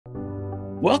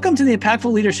Welcome to the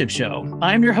Impactful Leadership Show.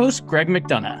 I'm your host, Greg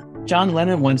McDonough. John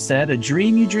Lennon once said, "A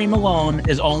dream you dream alone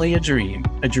is only a dream.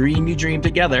 A dream you dream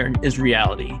together is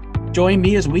reality." Join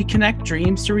me as we connect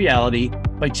dreams to reality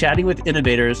by chatting with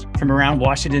innovators from around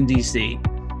Washington, D.C.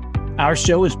 Our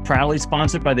show is proudly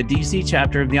sponsored by the D.C.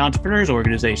 chapter of the Entrepreneurs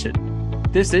Organization.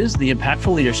 This is the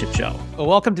Impactful Leadership Show. Well,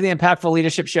 welcome to the Impactful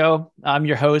Leadership Show. I'm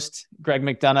your host, Greg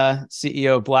McDonough,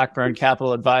 CEO of Blackburn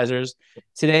Capital Advisors.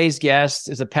 Today's guest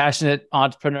is a passionate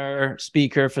entrepreneur,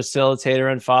 speaker,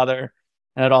 facilitator, and father.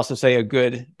 And I'd also say a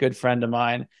good friend of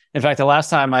mine. In fact, the last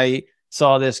time I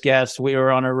saw this guest, we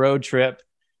were on a road trip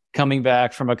coming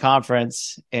back from a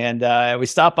conference, and we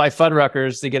stopped by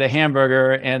Fuddruckers to get a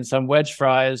hamburger and some wedge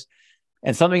fries,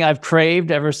 and something I've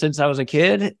craved ever since I was a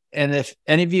kid. And if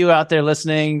any of you out there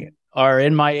listening are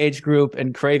in my age group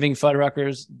and craving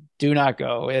Fuddruckers, do not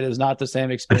go. It is not the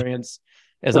same experience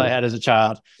as I had as a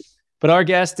child. But our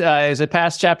guest is a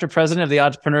past chapter president of the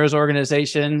Entrepreneurs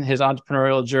Organization. His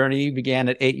entrepreneurial journey began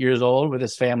at 8 years old with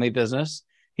his family business.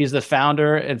 He's the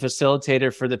founder and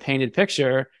facilitator for The Painted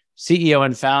Picture, CEO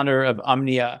and founder of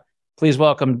Omnia. Please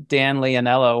welcome Dan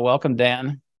Lionello. Welcome,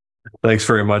 Dan. Thanks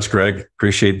very much, Greg.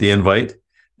 Appreciate the invite.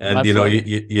 And you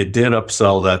did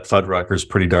upsell that Fuddruckers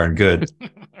pretty darn good.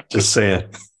 Just saying.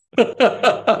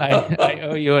 I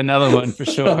owe you another one for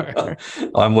sure.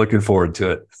 I'm looking forward to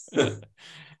it.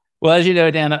 Well, as you know,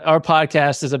 Dan, our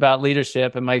podcast is about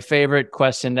leadership. And my favorite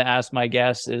question to ask my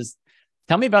guests is,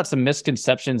 tell me about some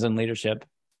misconceptions in leadership.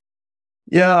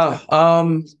 Yeah,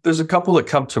 there's a couple that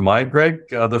come to mind, Greg.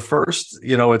 The first,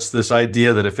 it's this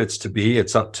idea that if it's to be,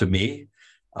 it's up to me.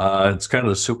 It's kind of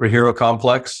the superhero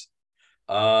complex.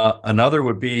 Another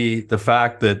would be the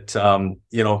fact that,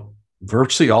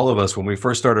 virtually all of us, when we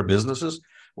first start our businesses,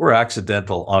 we're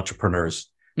accidental entrepreneurs.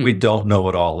 We don't know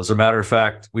it all. As a matter of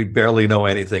fact, we barely know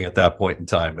anything at that point in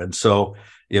time. And so,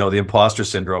 the imposter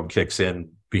syndrome kicks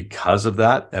in because of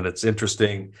that. And it's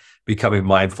interesting becoming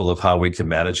mindful of how we can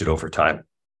manage it over time.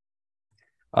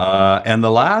 And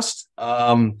the last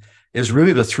is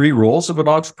really the three roles of an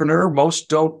entrepreneur. Most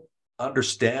don't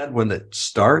understand when it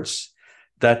starts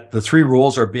that the three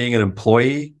roles are being an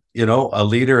employee, a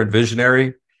leader and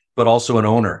visionary, but also an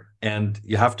owner. And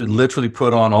you have to literally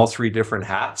put on all three different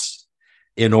hats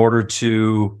in order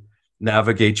to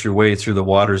navigate your way through the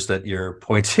waters that you're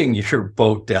pointing your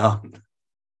boat down.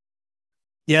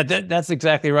 Yeah, that's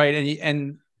exactly right.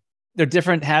 And they're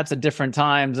different hats at different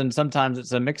times. And sometimes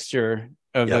it's a mixture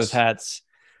of those hats.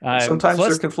 Sometimes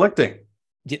they're conflicting.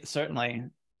 Yeah, certainly.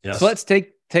 Yes. So let's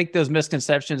take those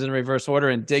misconceptions in reverse order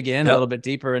and dig in a little bit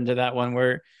deeper into that one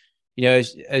where,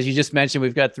 as you just mentioned,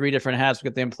 we've got three different hats.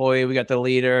 We've got the employee, we got the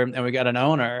leader, and we got an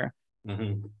owner.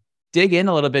 Mm-hmm. Dig in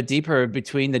a little bit deeper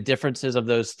between the differences of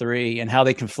those three and how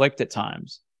they conflict at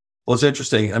times. Well, it's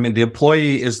interesting. I mean, the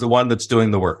employee is the one that's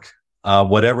doing the work.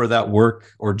 Whatever that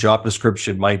work or job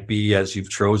description might be as you've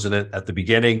chosen it at the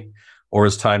beginning or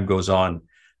as time goes on.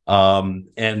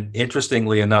 And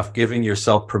interestingly enough, giving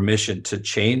yourself permission to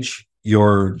change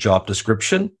your job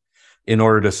description in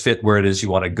order to fit where it is you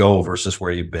want to go versus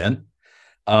where you've been.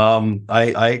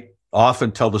 I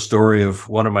often tell the story of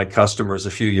one of my customers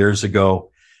a few years ago.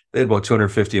 They had about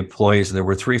 250 employees and there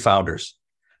were three founders.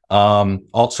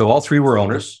 Also, all three were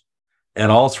owners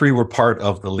and all three were part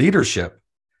of the leadership.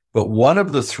 But one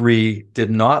of the three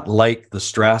did not like the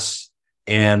stress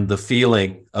and the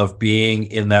feeling of being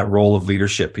in that role of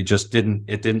leadership. It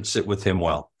didn't sit with him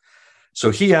well.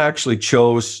 So he actually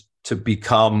chose to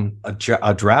become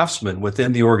a draftsman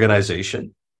within the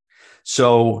organization.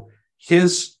 So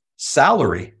his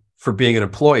salary for being an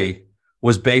employee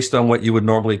was based on what you would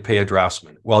normally pay a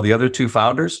draftsman. While the other two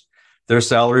founders, their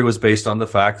salary was based on the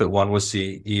fact that one was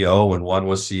CEO and one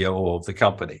was COO of the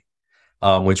company.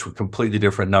 Which were completely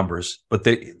different numbers, but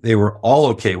they were all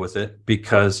okay with it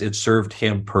because it served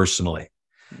him personally.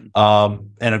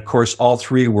 And of course, all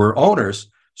three were owners,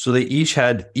 so they each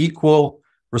had equal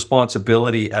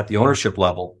responsibility at the ownership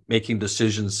level, making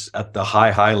decisions at the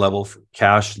high level for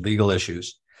cash, legal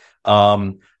issues.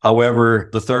 However,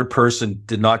 the third person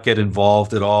did not get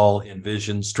involved at all in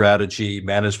vision, strategy,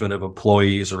 management of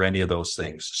employees, or any of those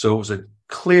things. So it was a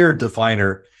clear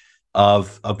definer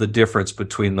of the difference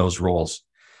between those roles.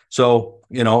 So,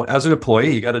 as an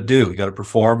employee, you got to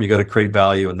perform, you got to create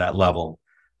value in that level.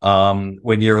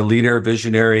 When you're a leader,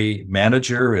 visionary,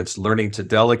 manager, it's learning to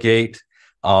delegate.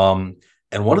 And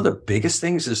one of the biggest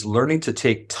things is learning to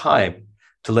take time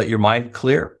to let your mind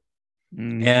clear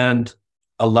and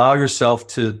allow yourself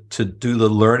to do the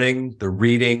learning, the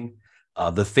reading,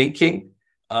 the thinking,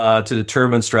 to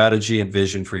determine strategy and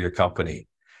vision for your company.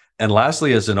 And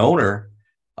lastly, as an owner,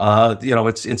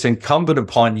 it's incumbent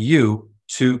upon you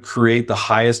to create the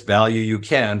highest value you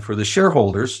can for the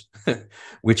shareholders,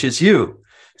 which is you.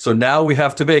 So now we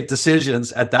have to make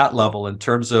decisions at that level in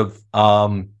terms of,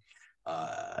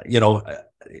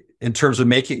 in terms of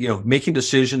making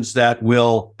decisions that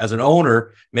will, as an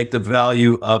owner, make the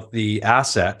value of the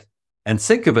asset and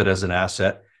think of it as an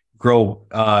asset grow,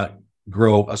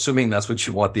 assuming that's what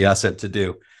you want the asset to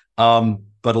do.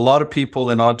 But a lot of people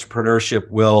in entrepreneurship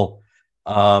will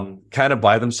kind of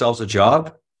buy themselves a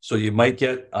job. So you might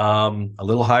get a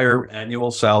little higher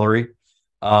annual salary.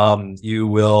 You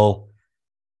will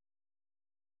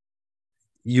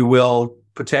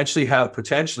potentially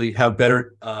have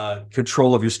better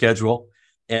control of your schedule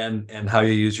and how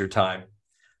you use your time.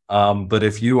 But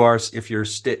if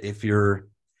you're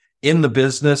in the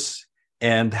business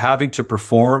and having to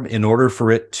perform in order for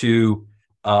it to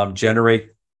generate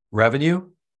revenue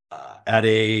at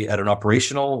an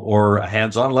operational or a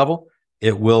hands-on level,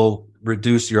 it will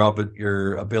reduce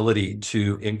your ability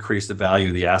to increase the value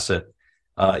of the asset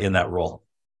in that role.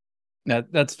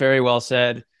 That's very well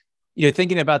said.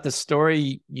 Thinking about the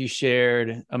story you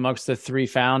shared amongst the three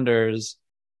founders,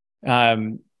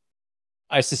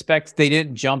 I suspect they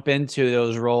didn't jump into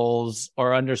those roles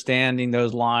or understanding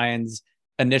those lines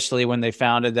initially when they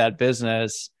founded that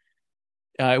business.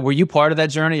 Were you part of that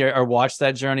journey or watched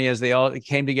that journey as they all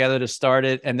came together to start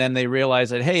it, and then they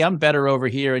realized that, hey, I'm better over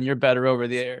here and you're better over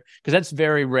there? Because that's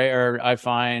very rare, I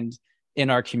find,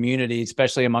 in our community,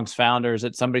 especially amongst founders,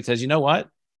 that somebody says, you know what,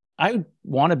 I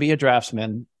want to be a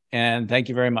draftsman, and thank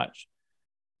you very much.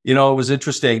 It was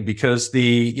interesting because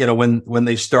when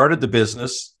they started the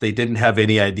business, they didn't have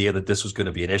any idea that this was going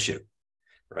to be an issue,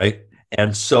 right?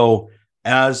 And so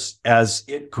as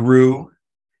it grew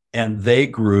and they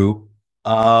grew,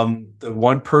 the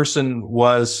one person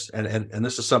was, and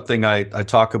this is something I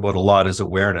talk about a lot, is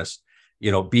awareness.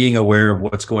 Being aware of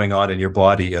what's going on in your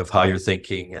body, of how you're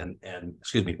thinking and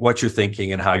what you're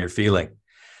thinking and how you're feeling.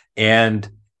 And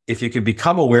if you can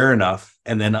become aware enough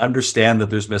and then understand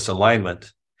that there's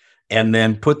misalignment, and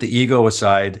then put the ego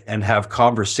aside and have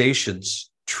conversations,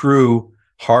 true,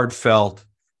 heartfelt,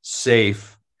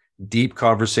 safe, deep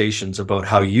conversations about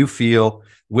how you feel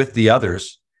with the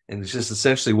others. And it's just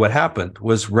essentially what happened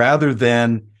was, rather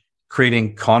than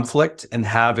creating conflict and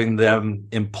having them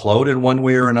implode in one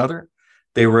way or another,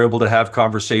 they were able to have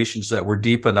conversations that were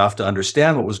deep enough to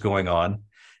understand what was going on.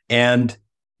 And,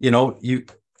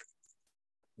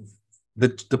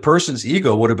 the person's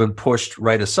ego would have been pushed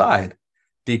right aside,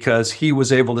 because he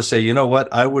was able to say, you know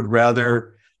what, I would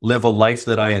rather live a life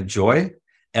that I enjoy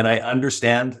and I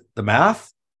understand the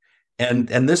math.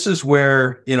 And this is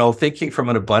where, thinking from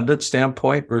an abundance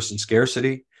standpoint versus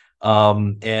scarcity,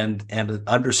 and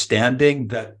understanding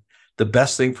that the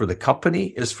best thing for the company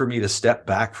is for me to step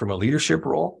back from a leadership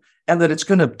role, and that it's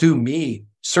going to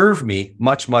serve me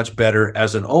much, much better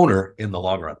as an owner in the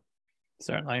long run.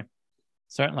 Certainly.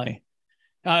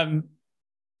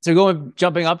 So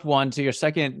jumping up one to your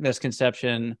second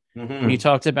misconception, when you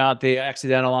talked about the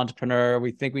accidental entrepreneur,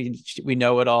 we think we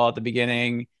know it all at the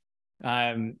beginning.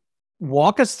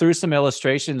 Walk us through some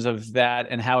illustrations of that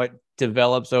and how it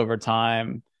develops over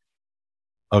time.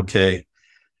 Okay.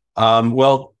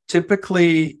 Well,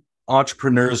 typically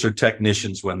entrepreneurs are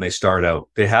technicians when they start out.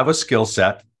 They have a skill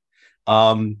set,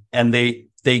 and they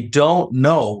don't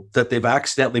know that they've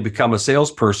accidentally become a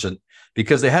salesperson,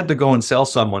 because they had to go and sell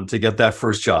someone to get that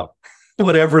first job,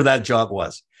 whatever that job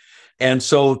was. And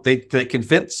so they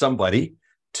convinced somebody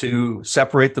to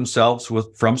separate themselves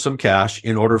from some cash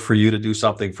in order for you to do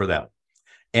something for them.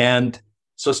 And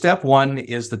so step one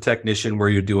is the technician, where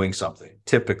you're doing something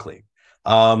typically.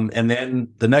 And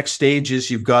then the next stage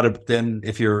is, you've got to then,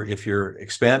 if you're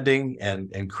expanding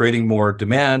and creating more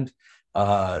demand,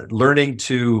 learning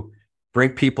to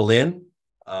bring people in,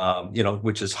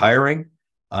 which is hiring.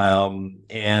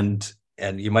 And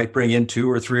you might bring in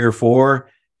 2 or 3 or 4.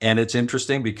 And it's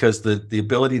interesting because the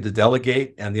ability to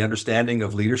delegate and the understanding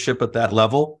of leadership at that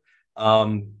level,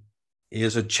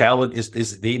 is a challenge,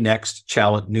 is the next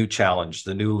new challenge,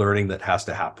 the new learning that has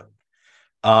to happen.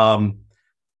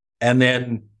 And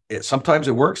then sometimes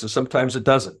it works and sometimes it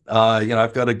doesn't.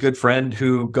 I've got a good friend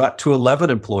who got to 11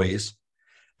 employees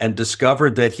and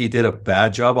discovered that he did a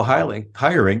bad job of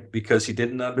hiring because he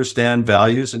didn't understand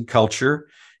values and culture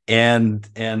and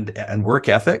work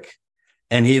ethic.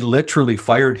 And he literally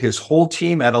fired his whole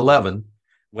team at 11,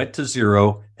 went to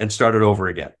 0, and started over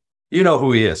again. You know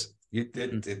who he is.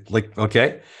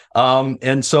 Okay.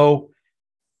 And so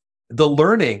the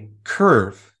learning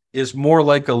curve is more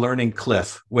like a learning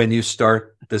cliff when you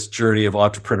start this journey of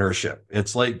entrepreneurship.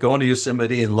 It's like going to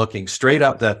Yosemite and looking straight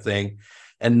up that thing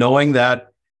and knowing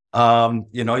that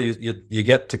You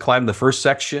get to climb the first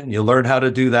section, you learn how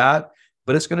to do that,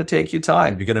 but it's going to take you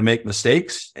time. You're going to make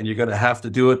mistakes and you're going to have to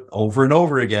do it over and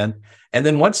over again. And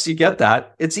then once you get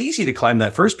that, it's easy to climb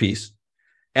that first piece.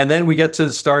 And then we get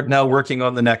to start now working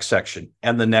on the next section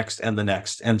and the next and the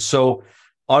next. And so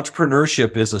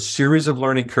entrepreneurship is a series of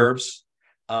learning curves,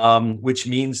 which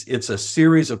means it's a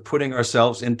series of putting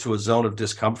ourselves into a zone of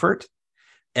discomfort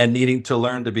and needing to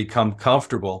learn to become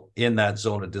comfortable in that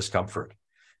zone of discomfort,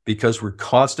 because we're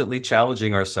constantly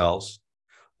challenging ourselves,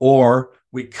 or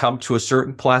we come to a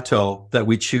certain plateau that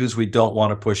we choose we don't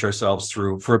want to push ourselves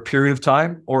through for a period of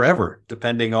time or ever,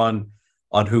 depending on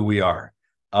who we are.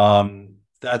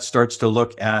 That starts to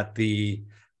look at the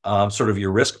sort of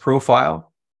your risk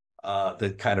profile,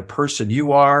 the kind of person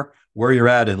you are, where you're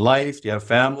at in life, do you have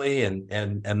family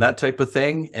and that type of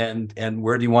thing, and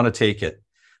where do you want to take it?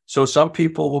 So some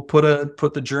people will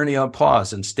put the journey on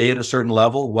pause and stay at a certain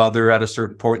level while they're at a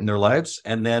certain point in their lives,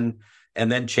 and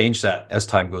then change that as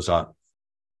time goes on.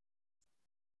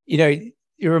 You know,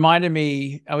 you reminded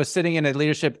me, I was sitting in a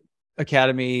leadership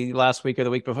academy last week or the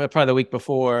week before, probably the week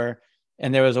before,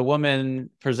 and there was a woman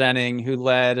presenting who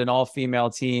led an all-female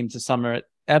team to summit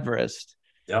Everest.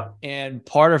 Yeah. And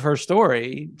part of her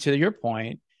story, to your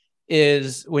point,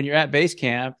 is when you're at base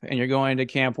camp and you're going to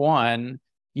camp one,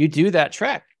 you do that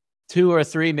trek 2 or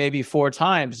 3, maybe 4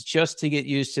 times just to get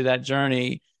used to that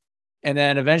journey. And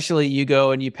then eventually you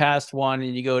go and you pass 1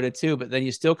 and you go to 2, but then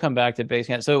you still come back to base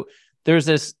camp. So there's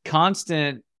this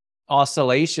constant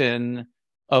oscillation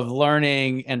of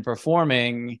learning and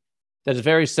performing that is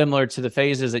very similar to the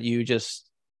phases that you just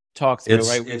talked through,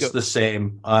 right? It's the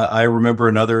same. I remember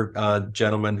another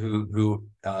gentleman who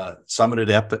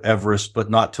summited Everest, but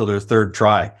not till their 3rd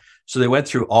try. So they went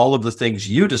through all of the things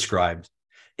you described,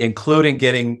 including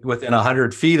getting within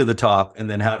 100 feet of the top and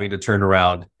then having to turn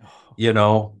around,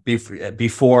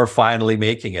 before finally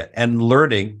making it, and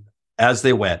learning as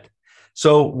they went.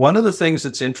 So one of the things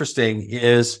that's interesting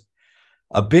is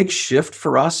a big shift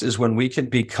for us is when we can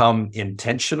become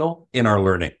intentional in our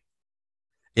learning.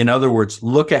 In other words,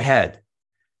 look ahead.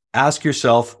 Ask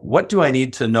yourself, what do I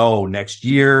need to know next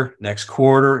year, next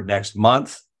quarter, next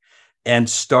month? And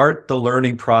start the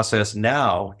learning process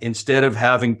now, instead of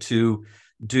having to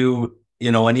do,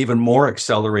 an even more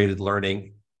accelerated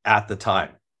learning at the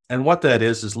time. And what that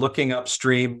is looking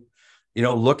upstream,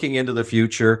 looking into the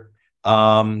future,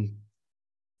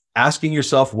 asking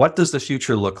yourself, what does the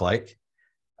future look like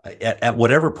at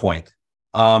whatever point?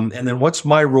 And then what's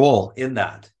my role in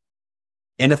that?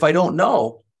 And if I don't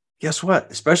know, guess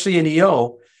what? Especially in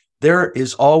EO, there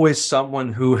is always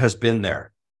someone who has been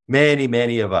there. Many,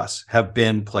 many of us have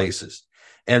been places.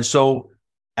 And so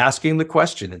asking the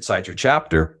question inside your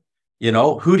chapter,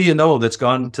 who do you know that's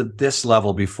gone to this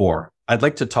level before? I'd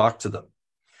like to talk to them.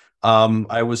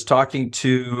 I was talking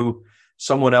to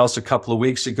someone else a couple of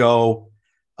weeks ago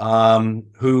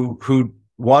who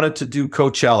wanted to do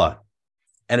Coachella.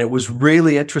 And it was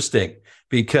really interesting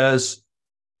because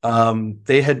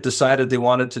they had decided they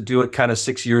wanted to do it kind of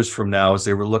 6 years from now, as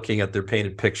they were looking at their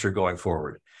painted picture going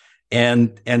forward.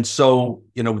 And so,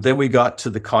 then we got to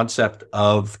the concept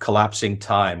of collapsing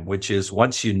time, which is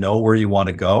once you know where you want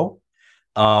to go,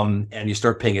 and you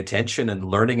start paying attention and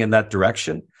learning in that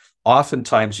direction,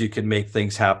 oftentimes you can make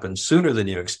things happen sooner than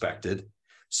you expected,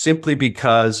 simply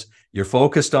because you're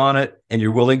focused on it and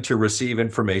you're willing to receive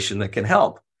information that can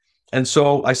help. And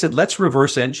so I said, let's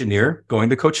reverse engineer going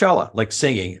to Coachella, like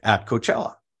singing at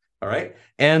Coachella. All right.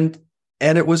 And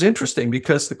it was interesting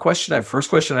because the first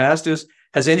question I asked is,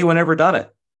 has anyone ever done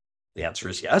it? The answer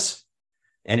is yes.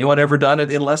 Anyone ever done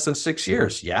it in less than 6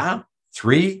 years? Yeah.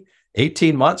 3,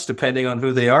 18 months, depending on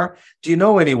who they are. Do you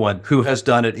know anyone who has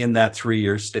done it in that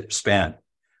 3-year span?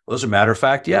 Well, as a matter of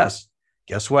fact, yes.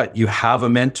 Guess what? You have a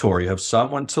mentor. You have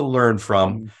someone to learn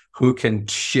from who can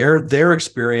share their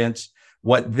experience,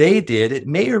 what they did. It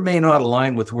may or may not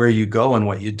align with where you go and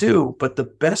what you do, but the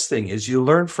best thing is you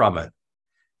learn from it.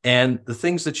 And the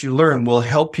things that you learn will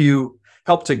help to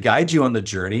guide you on the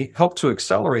journey, help to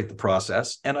accelerate the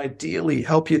process, and ideally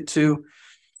help you to,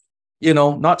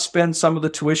 not spend some of the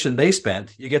tuition they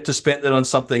spent. You get to spend it on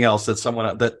something else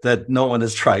that no one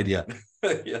has tried yet.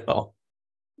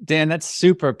 Dan, that's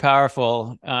super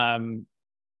powerful. And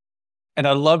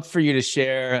I'd love for you to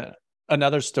share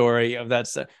another story of that.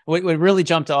 What really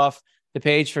jumped off the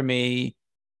page for me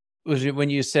was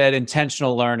when you said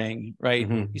intentional learning, right?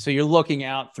 Mm-hmm. So you're looking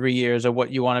out 3 years of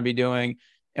what you want to be doing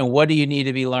and what do you need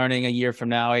to be learning a year from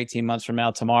now, 18 months from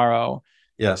now, tomorrow.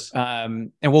 Yes.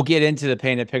 And we'll get into the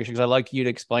painted picture because I'd like you to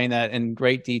explain that in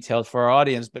great detail for our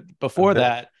audience. But before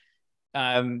that,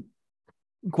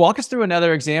 Walk us through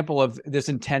another example of this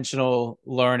intentional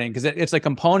learning, because it's a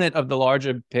component of the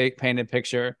larger painted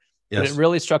picture, but it Yes.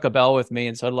 really struck a bell with me.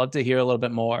 And so I'd love to hear a little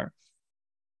bit more.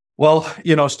 Well,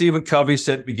 Stephen Covey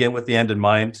said, begin with the end in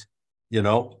mind,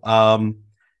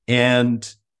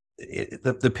 and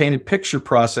the painted picture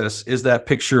process is that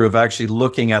picture of actually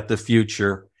looking at the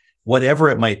future, whatever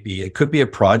it might be. It could be a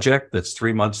project that's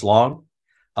 3 months long,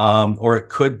 or it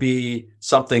could be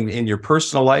something in your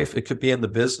personal life. It could be in the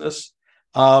business.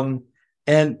 And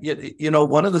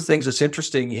one of the things that's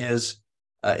interesting is,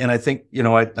 and I think,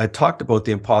 I talked about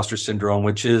the imposter syndrome,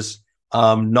 which is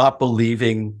not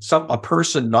believing, a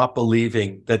person not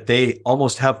believing that they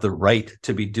almost have the right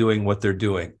to be doing what they're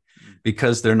doing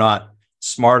because they're not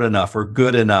smart enough or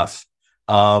good enough.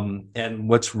 And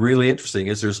what's really interesting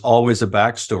is there's always a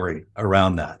backstory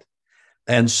around that.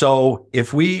 And so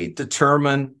if we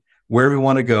determine where we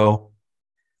want to go,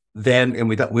 then, and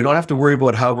we don't have to worry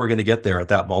about how we're going to get there at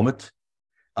that moment.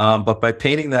 But by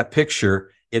painting that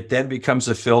picture, it then becomes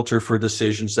a filter for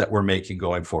decisions that we're making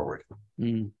going forward.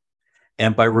 Mm.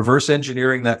 And by reverse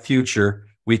engineering that future,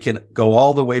 we can go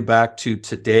all the way back to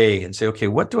today and say, okay,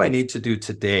 what do I need to do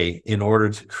today in order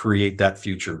to create that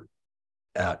future?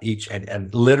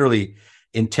 And literally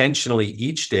intentionally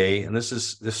each day, and this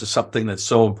is something that's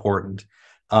so important,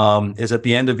 is at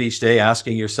the end of each day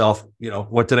asking yourself,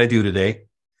 what did I do today?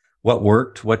 What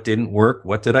worked? What didn't work?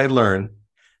 What did I learn?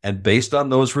 And based on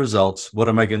those results, what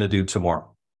am I going to do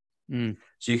tomorrow? Mm.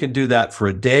 So you can do that for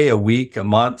a day, a week, a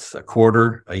month, a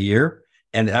quarter, a year,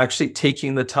 and actually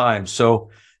taking the time. So,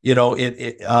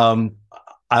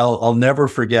 I'll never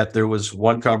forget, there was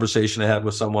one conversation I had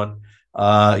with someone,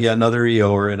 another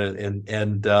EOer,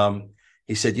 and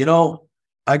he said,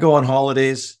 I go on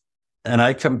holidays and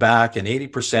I come back and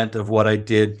 80% of what I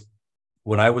did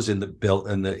when I was in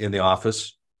the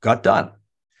office got done.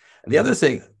 And the other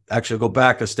thing, actually, I'll go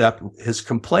back a step. His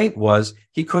complaint was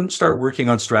he couldn't start working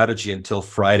on strategy until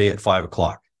Friday at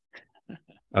 5:00.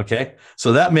 Okay.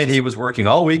 So that meant he was working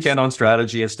all weekend on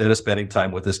strategy instead of spending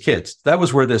time with his kids. That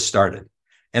was where this started.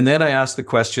 And then I asked the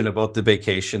question about the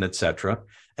vacation, et cetera.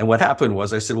 And what happened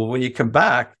was I said, well, when you come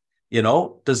back,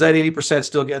 does that 80%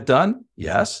 still get done?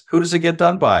 Yes. Who does it get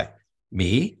done by?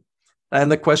 Me.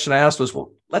 And the question I asked was,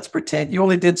 well, let's pretend you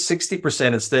only did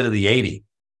 60% instead of the 80.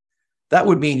 That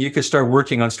would mean you could start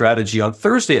working on strategy on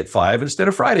Thursday at 5 instead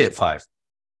of Friday at 5.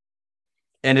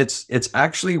 And it's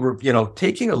actually,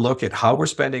 taking a look at how we're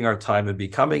spending our time and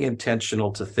becoming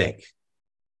intentional to think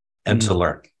and to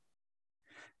learn.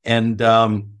 And,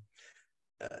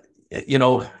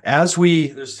 as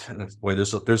there's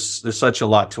such a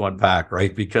lot to unpack,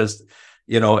 right? Because,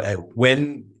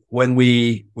 when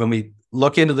we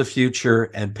look into the future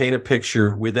and paint a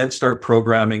picture, we then start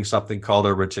programming something called a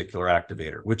reticular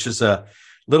activator, which is a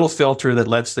little filter that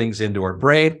lets things into our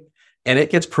brain, and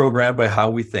it gets programmed by how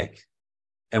we think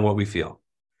and what we feel.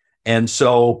 And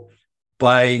so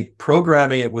by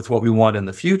programming it with what we want in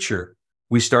the future,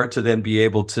 we start to then be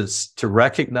able to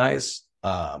recognize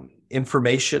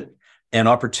information and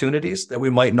opportunities that we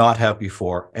might not have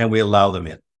before, and we allow them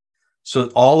in. So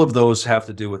all of those have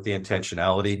to do with the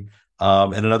intentionality.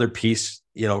 And another piece,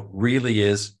 really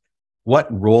is,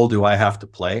 what role do I have to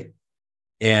play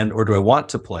or do I want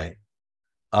to play?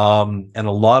 And a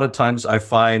lot of times I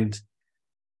find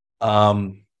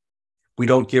we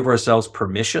don't give ourselves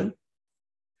permission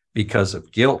because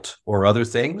of guilt or other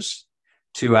things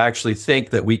to actually think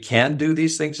that we can do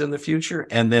these things in the future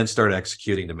and then start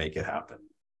executing to make it happen.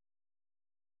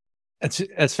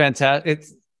 That's fantastic.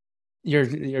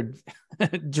 You're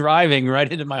driving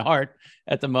right into my heart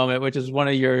at the moment, which is one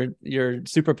of your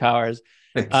superpowers.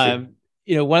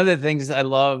 One of the things I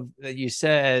love that you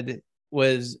said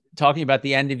was talking about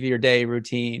the end of your day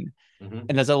routine. Mm-hmm.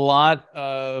 And there's a lot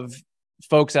of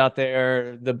folks out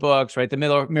there, the books, right? The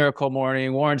Miracle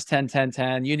Morning, Warren's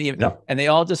 10-10-10, you need, and they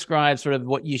all describe sort of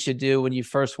what you should do when you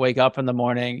first wake up in the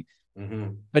morning. Mm-hmm.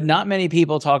 But not many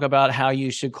people talk about how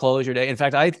you should close your day. In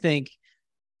fact, I think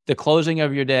the closing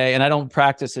of your day, and I don't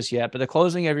practice this yet, but the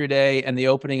closing of your day and the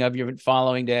opening of your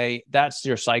following day, that's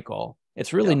your cycle.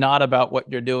 It's really not about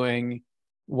what you're doing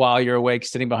while you're awake,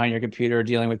 sitting behind your computer,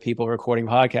 dealing with people, recording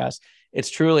podcasts. It's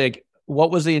truly like,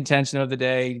 what was the intention of the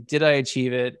day? Did I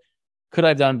achieve it? Could I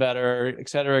have done better, et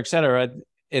cetera, et cetera.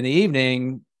 In the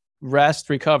evening, rest,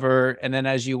 recover, and then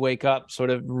as you wake up, sort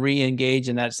of re-engage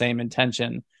in that same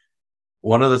intention.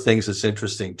 One of the things that's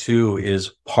interesting too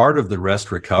is part of the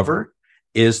rest recover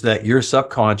is that your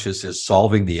subconscious is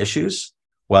solving the issues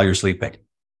while you're sleeping.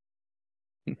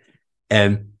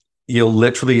 And you'll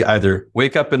literally either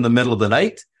wake up in the middle of the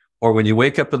night or when you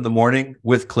wake up in the morning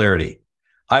with clarity.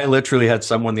 I literally had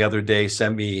someone the other day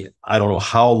send me, I don't know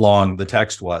how long the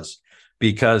text was,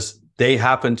 because they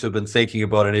happened to have been thinking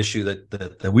about an issue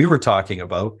that we were talking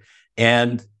about,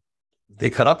 and they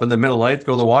cut up in the middle of the night to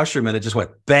go to the washroom, and it just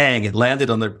went bang. It landed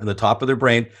on the top of their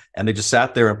brain, and they just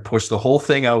sat there and pushed the whole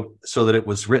thing out so that it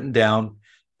was written down,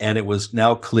 and it was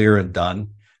now clear and done.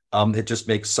 It just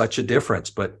makes such a difference.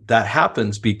 But that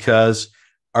happens because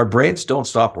our brains don't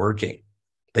stop working.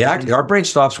 Our brain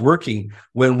stops working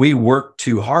when we work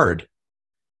too hard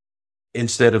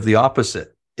instead of the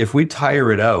opposite. If we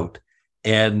tire it out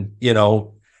and,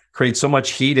 create so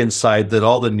much heat inside that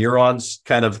all the neurons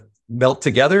kind of melt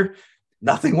together,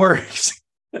 nothing works.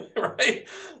 Right?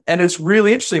 And it's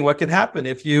really interesting what can happen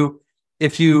if you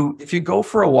go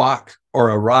for a walk or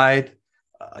a ride,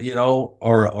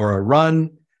 or a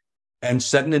run, and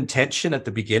set an intention at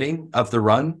the beginning of the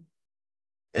run.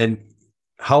 And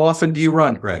how often do you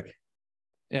run, Greg?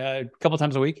 A couple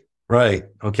times a week. Right.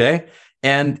 Okay.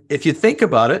 And if you think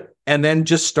about it and then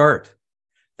just start,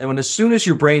 and as soon as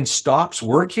your brain stops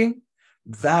working,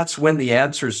 that's when the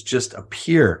answers just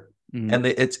appear. Mm-hmm. And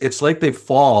it's like they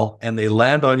fall and they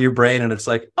land on your brain, and it's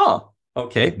like, oh,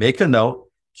 okay, make a note,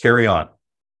 carry on.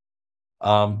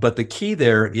 But the key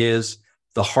there is,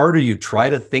 the harder you try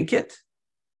to think it,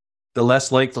 the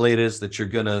less likely it is that you're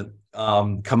going to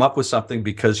come up with something,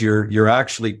 because you're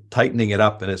actually tightening it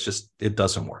up, and it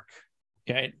doesn't work.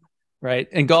 Okay. Right.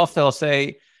 In golf, they'll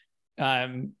say,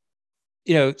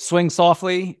 swing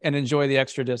softly and enjoy the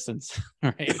extra distance.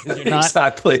 Right.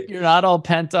 Exactly. You're not all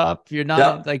pent up. You're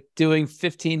not like doing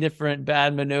 15 different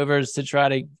bad maneuvers to try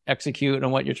to execute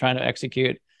on what you're trying to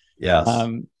execute. Yes.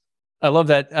 I love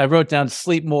that. I wrote down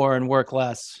sleep more and work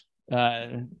less.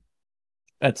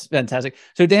 That's fantastic.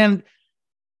 So Dan,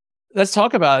 let's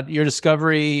talk about your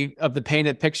discovery of the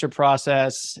painted picture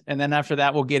process. And then after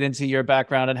that, we'll get into your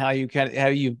background and how you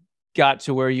got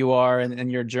to where you are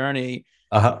and your journey.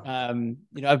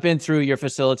 I've been through your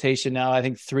facilitation now, I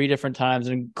think 3 different times,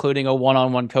 including a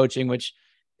one-on-one coaching, which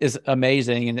is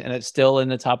amazing. And it's still in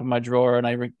the top of my drawer.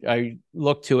 And I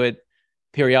look to it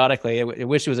periodically. I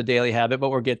wish it was a daily habit, but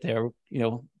we'll get there.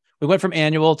 We went from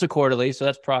annual to quarterly, so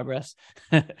that's progress.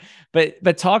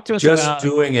 but talk to us just about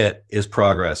doing it is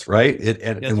progress, right?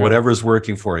 And whatever's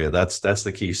working for you, that's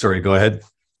the key. Sorry, go ahead.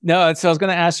 No, so I was going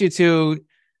to ask you to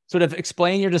sort of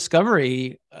explain your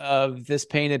discovery of this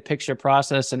painted picture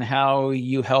process and how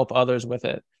you help others with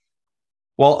it.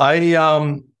 Well,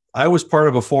 I was part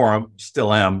of a forum,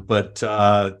 still am, but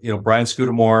Brian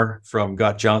Scudamore from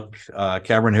Got Junk,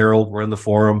 Cameron Harold were in the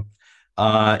forum,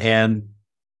 and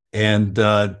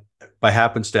by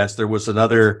happenstance, there was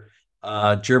another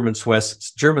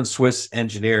German-Swiss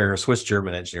engineer, or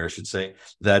Swiss-German engineer, I should say,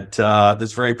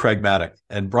 that's very pragmatic.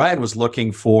 And Brian was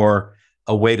looking for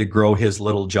a way to grow his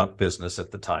little junk business at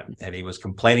the time, and he was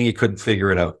complaining he couldn't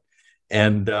figure it out.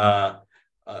 And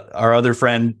our other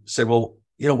friend said, well,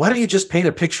 why don't you just paint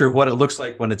a picture of what it looks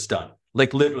like when it's done?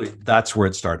 Like, literally, that's where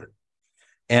it started.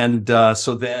 And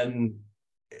so then,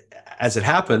 as it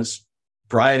happens,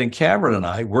 Brian and Cameron and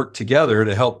I worked together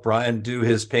to help Brian do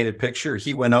his painted picture.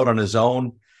 He went out on his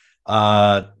own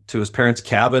to his parents'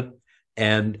 cabin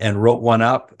and wrote one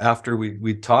up after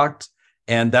we talked.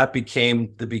 And that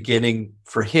became the beginning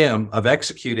for him of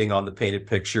executing on the painted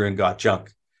picture and Got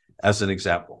Junk, as an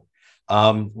example.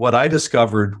 What I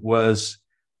discovered was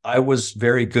I was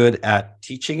very good at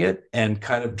teaching it and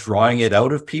kind of drawing it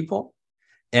out of people.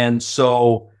 And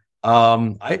so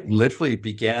I literally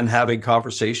began having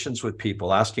conversations with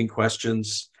people, asking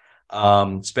questions,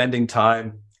 spending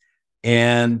time.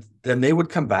 And then they would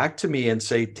come back to me and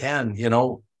say, Dan,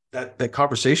 that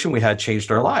conversation we had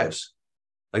changed our lives.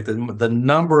 Like the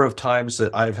number of times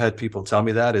that I've had people tell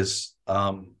me that is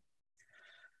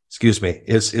just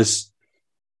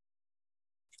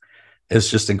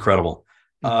incredible.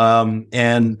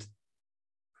 And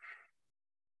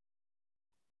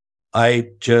I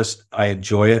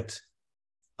enjoy it.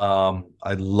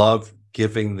 I love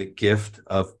giving the gift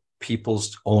of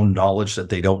people's own knowledge that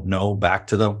they don't know back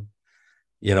to them.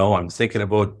 I'm thinking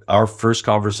about our first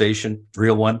conversation,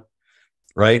 real one,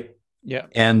 right? Yeah.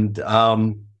 And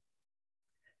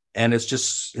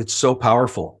it's so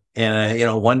powerful.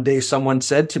 And, one day someone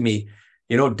said to me,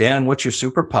 Dan, what's your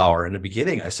superpower? In the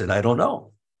beginning, I said, I don't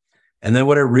know. And then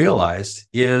what I realized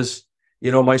is,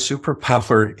 my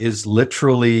superpower is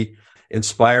literally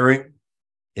inspiring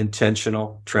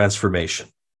intentional transformation.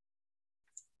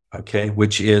 Okay.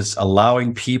 Which is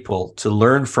allowing people to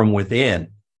learn from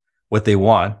within what they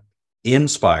want,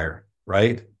 inspire,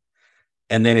 right?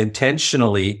 And then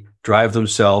intentionally drive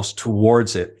themselves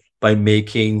towards it by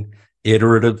making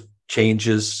iterative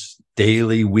changes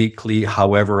daily, weekly,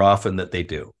 however often that they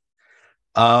do.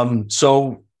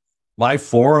 So my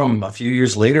forum a few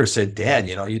years later said, Dad,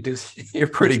 you're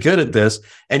pretty good at this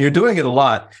and you're doing it a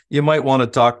lot. You might want to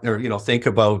talk or, think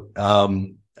about,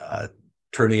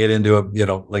 turning it into a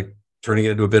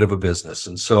bit of a business.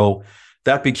 And so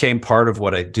that became part of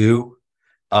what I do.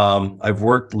 I've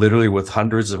worked literally with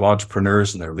hundreds of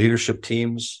entrepreneurs and their leadership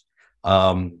teams.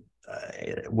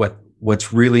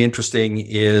 What's really interesting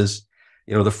is,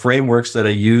 the frameworks that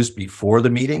I use before the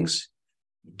meetings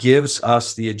gives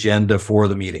us the agenda for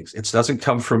the meetings. It doesn't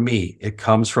come from me. It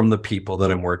comes from the people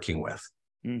that I'm working with,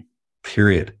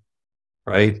 period.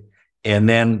 Right. And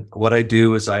then what I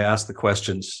do is I ask the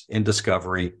questions in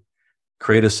discovery,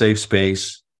 create a safe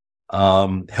space,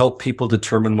 help people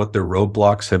determine what their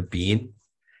roadblocks have been,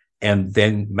 and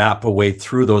then map a way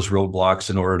through those roadblocks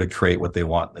in order to create what they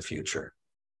want in the future.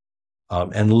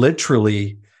 And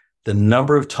literally, the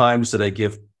number of times that I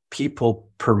give people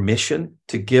permission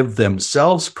to give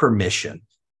themselves permission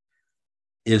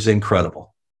is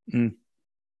incredible.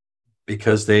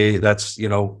 Because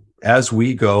as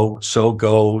we go, so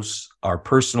goes our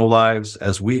personal lives.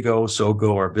 As we go, so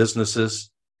go our businesses.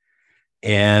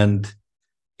 And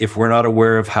if we're not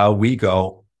aware of how we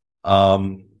go,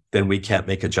 then we can't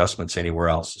make adjustments anywhere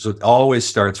else. So it always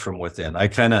starts from within. I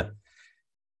kind of,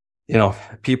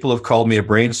 people have called me a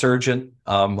brain surgeon.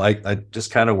 I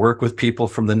just kind of work with people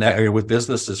from the neck, with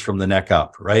businesses from the neck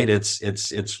up, right? It's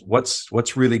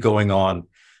what's really going on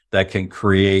that can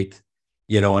create,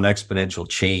 an exponential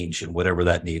change in whatever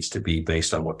that needs to be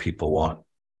based on what people want.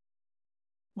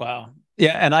 Wow.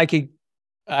 Yeah. And I can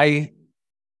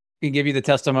give you the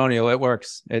testimonial. It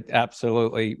works. It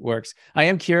absolutely works. I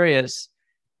am curious.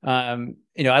 I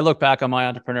look back on my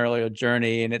entrepreneurial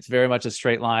journey and it's very much a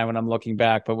straight line when I'm looking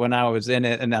back, but when I was in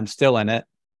it, and I'm still in it,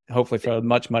 hopefully for a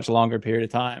much, much longer period of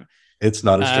time. It's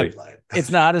not a straight line. It's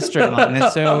not a straight line.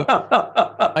 And so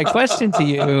my question to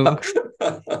you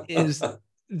is,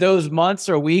 those months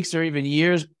or weeks or even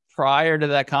years prior to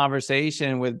that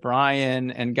conversation with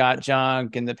Brian and Got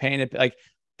Junk and the pain,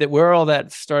 that where all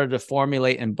that started to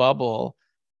formulate and bubble,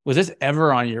 was this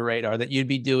ever on your radar that you'd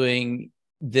be doing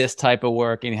this type of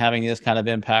work and having this kind of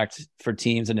impact for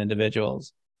teams and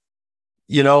individuals?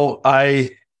 I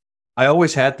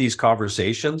always had these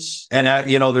conversations, and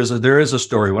there is a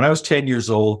story. When I was 10 years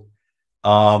old,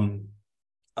 a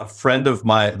friend of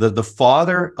the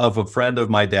father of a friend of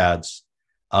my dad's,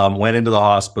 went into the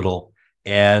hospital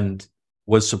and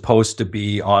was supposed to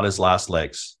be on his last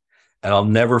legs. And I'll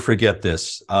never forget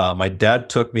this. My dad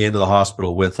took me into the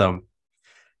hospital with him,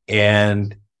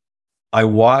 and I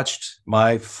watched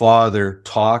my father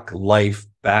talk life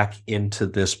back into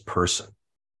this person.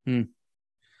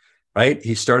 Right?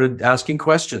 He started asking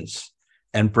questions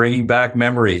and bringing back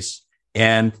memories.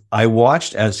 And I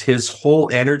watched as his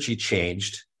whole energy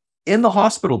changed in the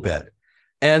hospital bed.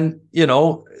 And,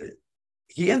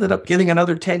 he ended up getting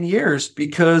another 10 years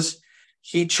because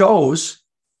he chose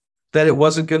that it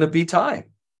wasn't going to be time.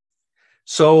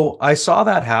 So I saw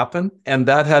that happen, and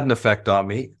that had an effect on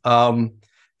me.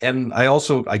 And I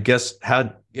also, I guess,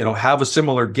 had, have a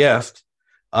similar gift.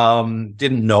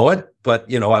 Didn't know it, but,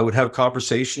 I would have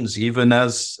conversations even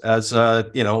as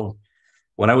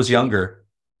when I was younger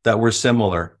that were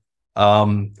similar.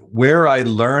 Where I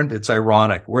learned, it's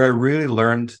ironic, where I really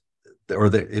learned, or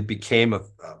that it became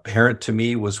apparent to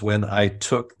me, was when I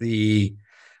took the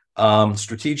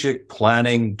strategic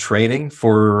planning training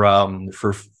for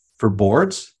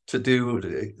boards to do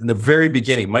in the very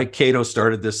beginning. Mike Cato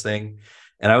started this thing,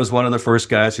 and I was one of the first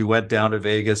guys who went down to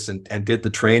Vegas and did the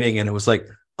training. And it was like,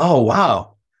 oh,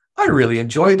 wow, I really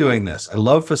enjoy doing this. I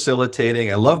love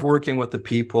facilitating. I love working with the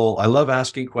people. I love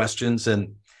asking questions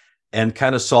and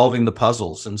kind of solving the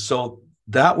puzzles. And so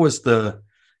that was the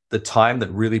time that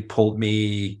really pulled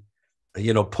me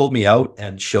out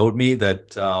and showed me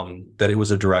that it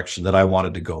was a direction that I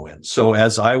wanted to go in. So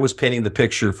as I was painting the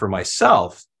picture for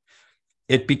myself,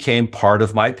 it became part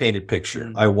of my painted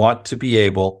picture. I want to be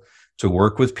able to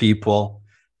work with people,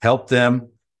 help them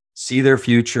see their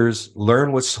futures,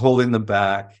 learn what's holding them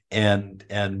back, and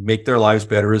make their lives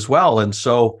better as well. And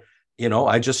so,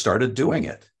 I just started doing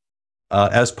it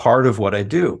as part of what I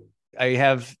do. I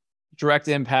have direct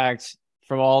impact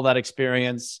from all that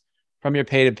experience, from your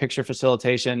painted picture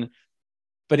facilitation.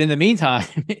 But in the meantime,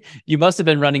 you must have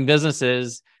been running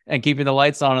businesses and keeping the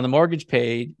lights on and the mortgage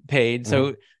paid.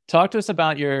 So talk to us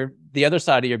about the other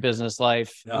side of your business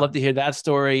life. Yeah. I'd love to hear that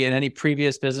story and any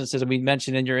previous businesses. We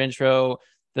mentioned in your intro,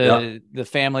 the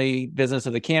family business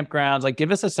of the campgrounds. Like,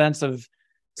 give us a sense of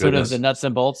sort of the nuts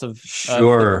and bolts of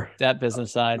that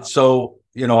business side. So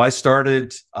I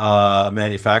started a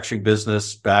manufacturing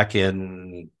business back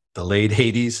in the late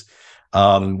 80s.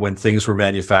 When things were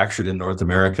manufactured in North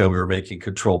America, we were making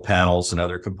control panels and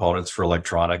other components for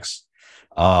electronics.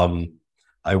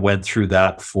 I went through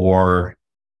that for,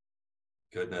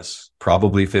 goodness,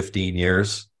 probably 15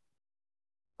 years.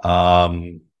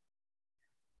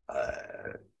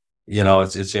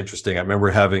 It's interesting. I remember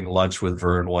having lunch with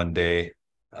Vern one day,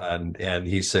 and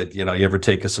he said, you ever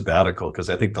take a sabbatical? Because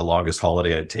I think the longest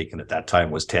holiday I'd taken at that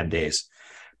time was 10 days,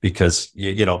 because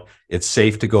it's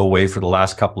safe to go away for the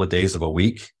last couple of days of a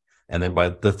week, and then by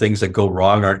the things that go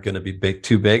wrong aren't going to be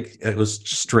too big. It was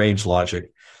strange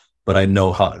logic, but I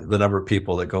know how the number of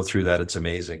people that go through that. It's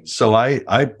amazing. So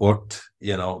I booked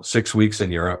 6 weeks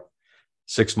in Europe,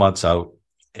 6 months out,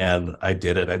 and I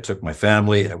did it. I took my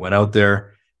family. I went out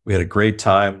there. We had a great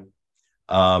time.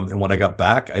 And when I got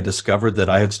back, I discovered that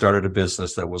I had started a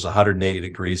business that was 180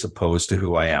 degrees opposed to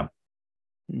who I am.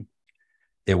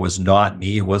 It was not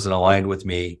me. It wasn't aligned with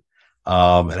me.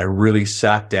 And I really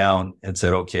sat down and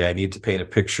said, okay, I need to paint a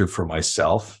picture for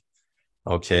myself,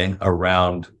 okay,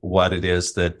 around what it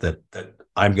is that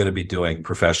I'm going to be doing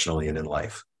professionally and in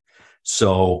life.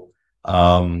 So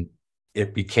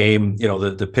it became,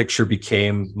 the picture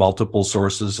became multiple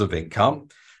sources of income.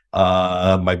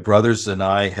 My brothers and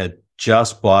I had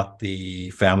just bought the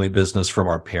family business from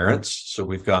our parents. So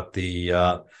we've got the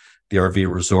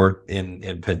RV resort in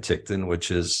Penticton, which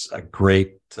is a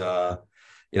great,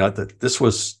 this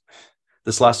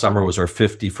last summer was our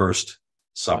 51st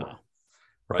summer,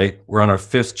 right? We're on our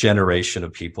 5th generation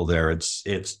of people there.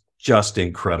 It's just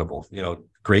incredible,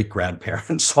 great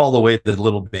grandparents all the way to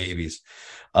little babies.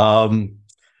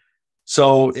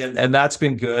 So that's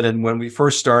been good. And when we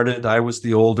first started, I was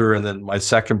the older, and then my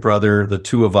second brother, the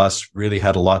two of us really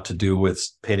had a lot to do with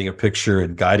painting a picture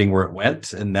and guiding where it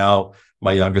went. And now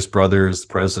my youngest brother is the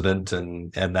president,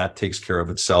 and that takes care of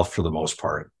itself for the most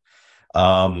part.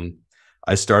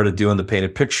 I started doing the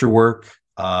painted picture work,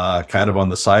 kind of on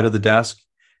the side of the desk,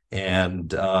 and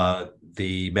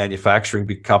the manufacturing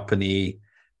company,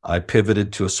 I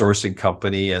pivoted to a sourcing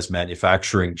company as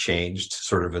manufacturing changed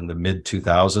sort of in the mid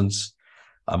 2000s.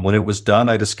 When it was done,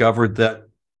 I discovered that,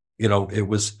 it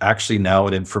was actually now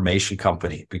an information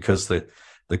company, because the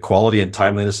quality and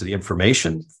timeliness of the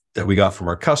information that we got from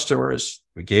our customers,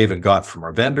 we gave and got from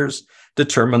our vendors,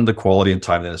 determined the quality and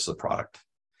timeliness of the product.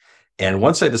 And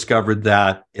once I discovered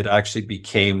that, it actually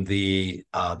became the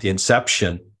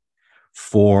inception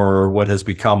for what has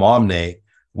become Omni,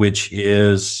 which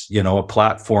is, a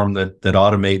platform that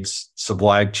automates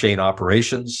supply chain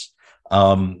operations,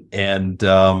 and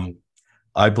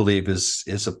I believe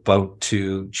is about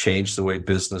to change the way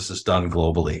business is done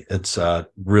globally. It's a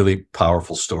really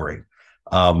powerful story,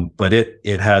 but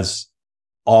it has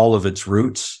all of its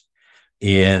roots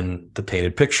in the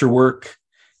painted picture work,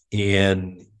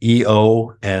 in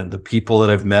EO, and the people that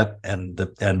I've met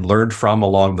and learned from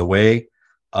along the way,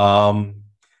 and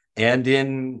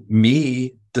in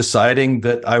me deciding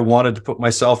that I wanted to put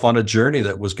myself on a journey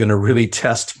that was going to really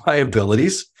test my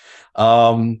abilities,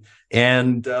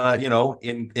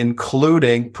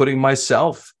 including putting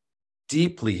myself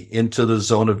deeply into the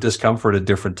zone of discomfort at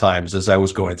different times as I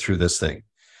was going through this thing.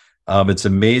 It's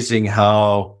amazing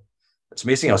how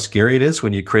scary it is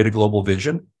when you create a global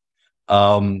vision,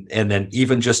 and then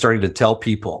even just starting to tell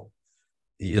people,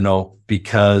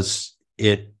 because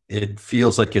it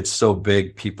feels like it's so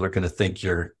big, people are going to think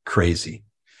you're crazy.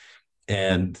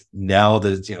 And now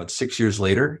that it's 6 years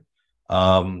later,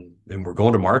 and we're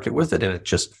going to market with it, and it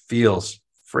just feels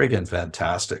friggin'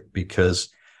 fantastic, because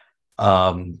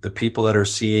the people that are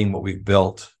seeing what we've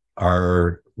built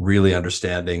are really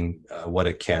understanding what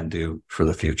it can do for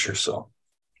the future. So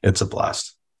it's a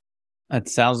blast. That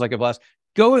sounds like a blast.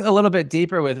 Go a little bit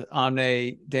deeper with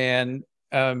Omni, Dan,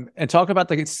 and talk about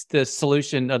the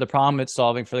solution or the problem it's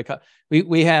solving for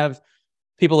we have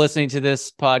people listening to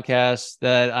this podcast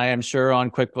that I am sure on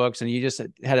QuickBooks, and you just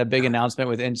had a big announcement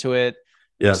with Intuit,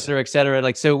 yes, et cetera.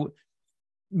 Like, so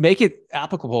make it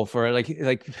applicable for like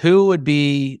who would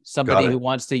be somebody who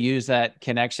wants to use that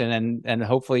connection, and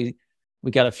hopefully we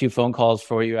got a few phone calls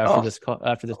for you after this call,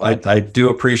 after this. I do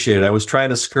appreciate it. I was trying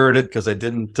to skirt it because I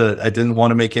didn't want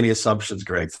to make any assumptions,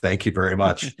 Greg. Thank you very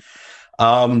much.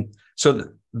 So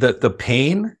the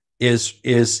pain is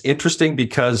interesting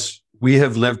because we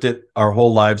have lived it our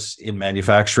whole lives in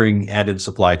manufacturing and in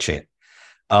supply chain.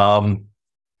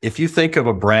 If you think of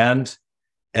a brand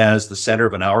as the center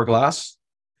of an hourglass,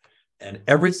 and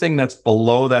everything that's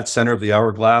below that center of the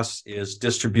hourglass is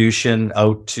distribution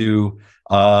out to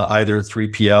either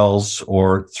 3PLs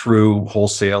or through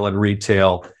wholesale and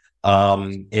retail,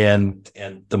 and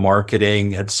the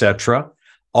marketing, et cetera.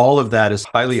 all of that is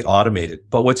highly automated.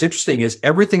 But what's interesting is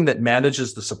everything that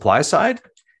manages the supply side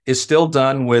is still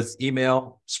done with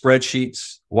email,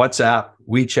 spreadsheets, WhatsApp,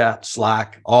 WeChat,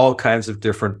 Slack, all kinds of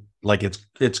different, like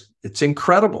it's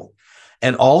incredible.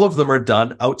 And all of them are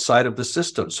done outside of the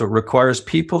system. So it requires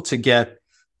people to get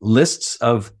lists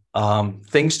of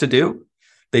things to do.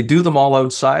 They do them all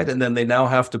outside, and then they now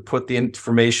have to put the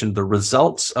information, the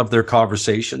results of their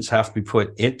conversations have to be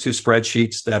put into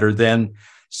spreadsheets that are then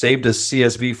saved as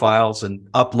CSV files and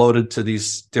uploaded to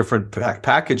these different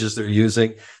packages they're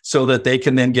using so that they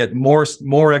can then get more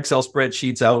Excel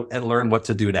spreadsheets out and learn what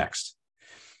to do next.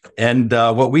 And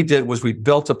what we did was we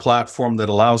built a platform that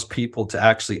allows people to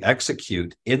actually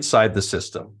execute inside the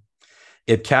system.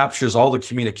 It captures all the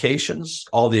communications,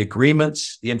 all the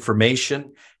agreements, the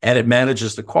information, and it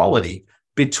manages the quality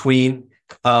between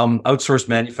outsourced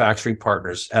manufacturing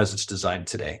partners as it's designed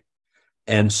today.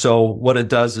 And so what it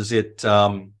does is it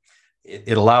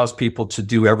allows people to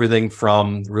do everything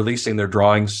from releasing their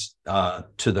drawings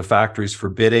to the factories for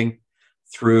bidding,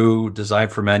 through design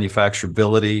for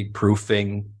manufacturability,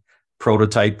 proofing,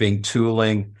 prototyping,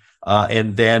 tooling,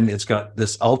 and then it's got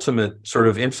this ultimate sort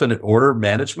of infinite order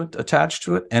management attached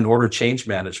to it and order change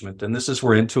management. And this is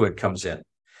where Intuit comes in.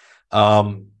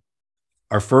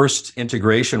 Our first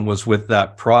integration was with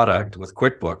that product with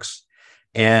QuickBooks.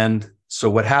 And so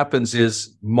what happens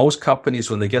is most companies,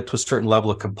 when they get to a certain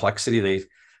level of complexity,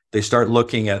 they start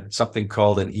looking at something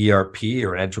called an ERP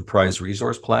or an enterprise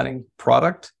resource planning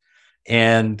product.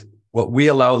 And what we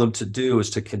allow them to do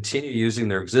is to continue using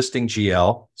their existing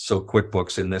GL, so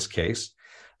QuickBooks in this case,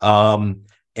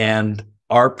 and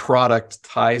our product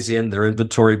ties in their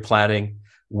inventory planning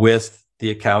with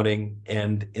the accounting,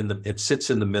 and it sits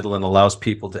in the middle and allows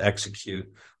people to execute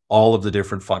all of the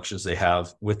different functions they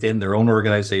have within their own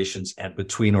organizations and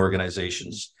between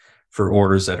organizations for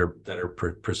orders that are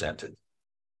presented.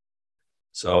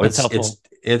 So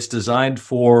it's designed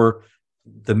for.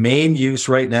 The main use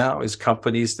right now is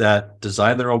companies that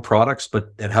design their own products,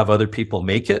 and have other people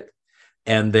make it.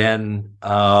 And then,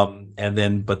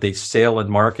 but they sell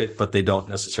and market, but they don't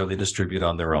necessarily distribute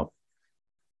on their own.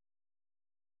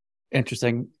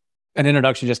 Interesting. An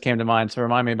introduction just came to mind, so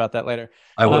remind me about that later.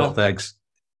 I will. Thanks.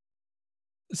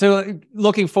 So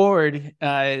looking forward,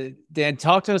 Dan,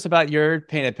 talk to us about your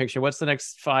painted picture. What's the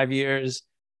next 5 years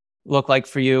look like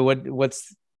for you?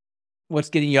 What's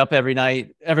getting you up every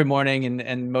night, every morning,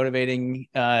 and motivating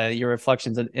your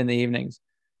reflections in the evenings?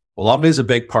 Well, Omni is a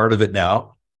big part of it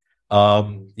now.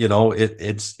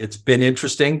 It's been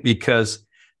interesting because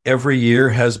every year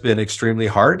has been extremely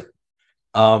hard.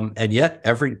 And yet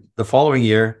the following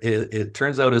year, it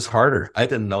turns out is harder. I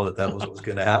didn't know that was what was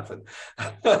going to happen.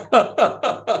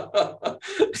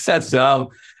 That's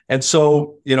and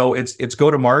so, it's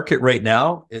go to market right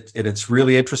now. It's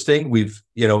really interesting. It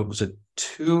was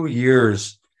 2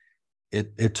 years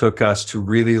it took us to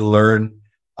really learn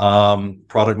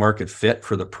product market fit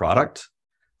for the product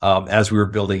as we were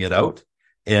building it out.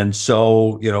 And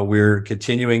so, we're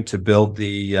continuing to build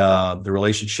the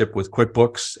relationship with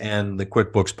QuickBooks and the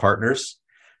QuickBooks partners.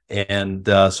 And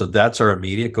so that's our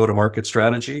immediate go-to-market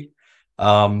strategy.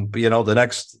 But,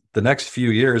 the next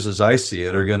few years, as I see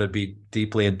it, are going to be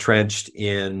deeply entrenched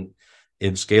in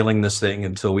scaling this thing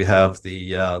until we have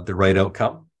the right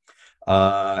outcome.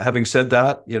 Having said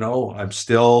that, I'm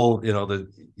still,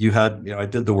 I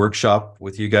did the workshop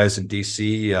with you guys in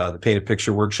DC, the painted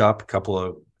picture workshop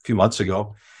a few months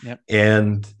ago. Yep.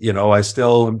 And, I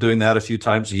still am doing that a few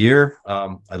times a year.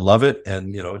 I love it.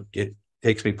 And, it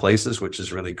takes me places, which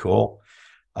is really cool.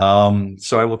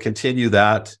 So I will continue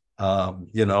that.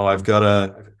 I've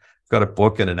got a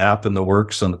book and an app in the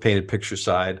works on the painted picture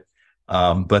side.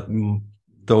 But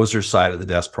those are side of the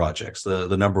desk projects.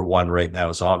 The number one right now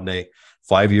is Omni.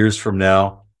 5 years from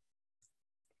now,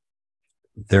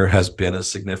 there has been a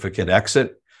significant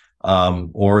exit,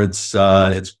 or it's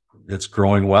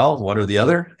growing well, one or the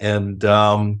other. And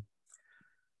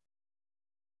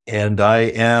I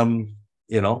am,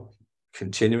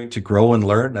 continuing to grow and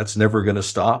learn. That's never going to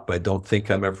stop. I don't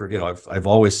think I'm ever, I've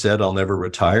always said I'll never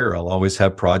retire. I'll always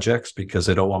have projects because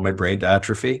I don't want my brain to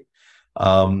atrophy.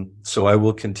 So I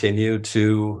will continue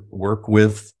to work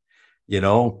with,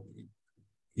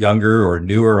 younger or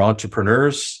newer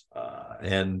entrepreneurs,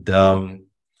 and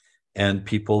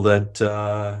people that,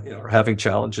 are having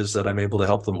challenges that I'm able to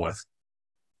help them with.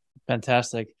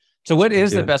 Fantastic. So what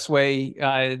is the best way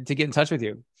to get in touch with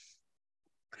you?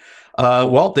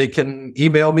 Well, they can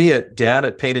email me at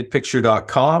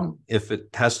dan@paintedpicture.com. If it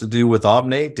has to do with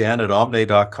Omni,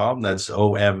 dan@omne.com. That's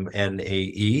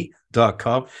OMNAE.com.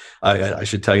 I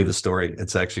should tell you the story.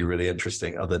 It's actually really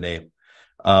interesting of the name.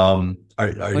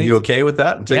 Are you okay with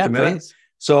that? And take Yeah, a minute. please.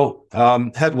 So,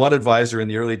 had one advisor in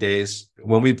the early days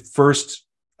when we first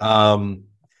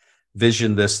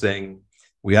visioned this thing.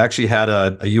 We actually had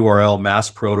a URL,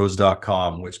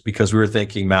 massprotos.com, which, because we were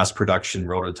thinking mass production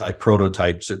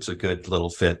prototypes, it's a good little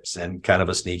fit and kind of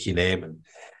a sneaky name.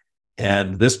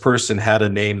 And this person had a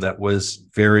name that was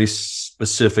very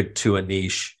specific to a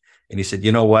niche. And he said,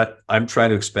 you know what? I'm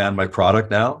trying to expand my product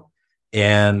now,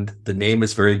 and the name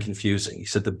is very confusing. He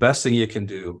said, the best thing you can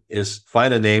do is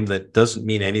find a name that doesn't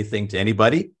mean anything to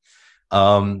anybody,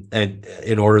 and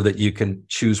in order that you can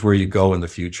choose where you go in the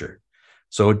future.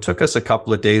 So it took us a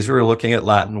couple of days. We were looking at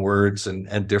Latin words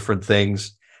and different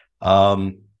things.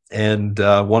 One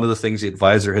of the things the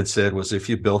advisor had said was, if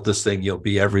you built this thing, you'll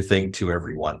be everything to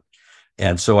everyone.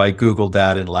 And so I Googled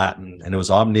that in Latin, and it was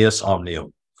omnius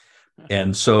omnium.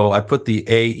 And so I put the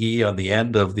AE on the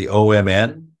end of the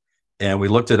OMN, and we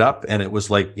looked it up, and it was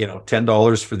like,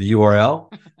 $10 for the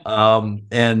URL.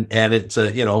 And it's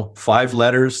 5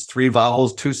 letters, 3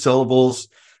 vowels, 2 syllables,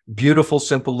 beautiful,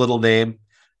 simple little name.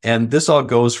 And this all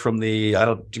goes from do you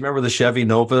remember the Chevy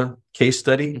Nova case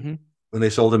study when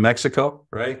they sold in Mexico,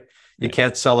 right? You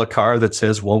can't sell a car that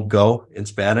says won't go in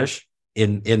Spanish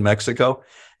in Mexico.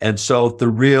 And so the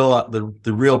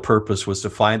real purpose was to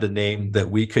find a name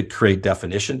that we could create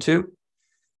definition to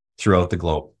throughout the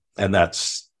globe. And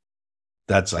that's,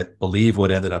 I believe,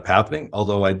 what ended up happening.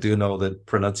 Although I do know the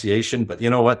pronunciation, but you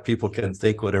know what? People can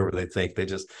think whatever they think.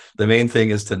 The main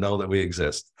thing is to know that we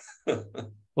exist.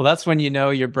 Well, that's when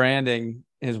your branding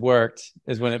has worked,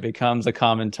 is when it becomes a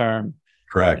common term.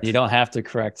 Correct. You don't have to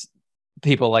correct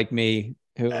people like me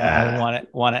who want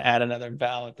to add another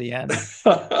vowel at the end.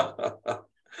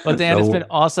 Well, Dan, it's been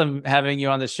awesome having you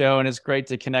on the show, and it's great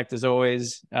to connect as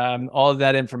always. All of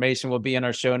that information will be in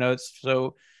our show notes.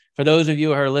 So for those of you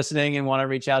who are listening and want to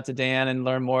reach out to Dan and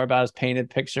learn more about his painted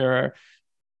picture,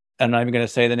 I'm not even going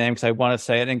to say the name because I want to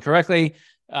say it incorrectly.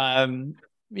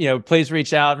 Please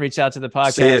reach out to the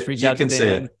podcast. Say it. Reach you out can to say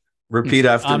Dan. it. Repeat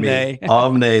after me.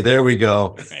 Omne. There we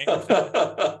go.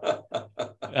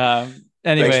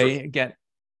 Anyway, again.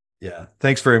 Yeah.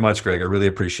 Thanks very much, Greg. I really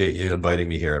appreciate you inviting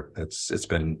me here. It's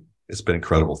been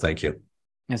incredible. Thank you.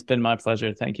 It's been my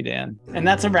pleasure. Thank you, Dan. And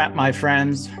that's a wrap, my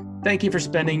friends. Thank you for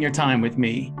spending your time with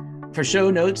me. For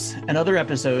show notes and other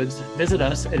episodes, visit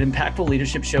us at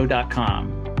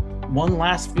impactfulleadershipshow.com. One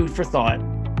last food for thought.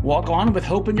 Walk on with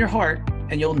hope in your heart,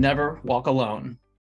 and you'll never walk alone.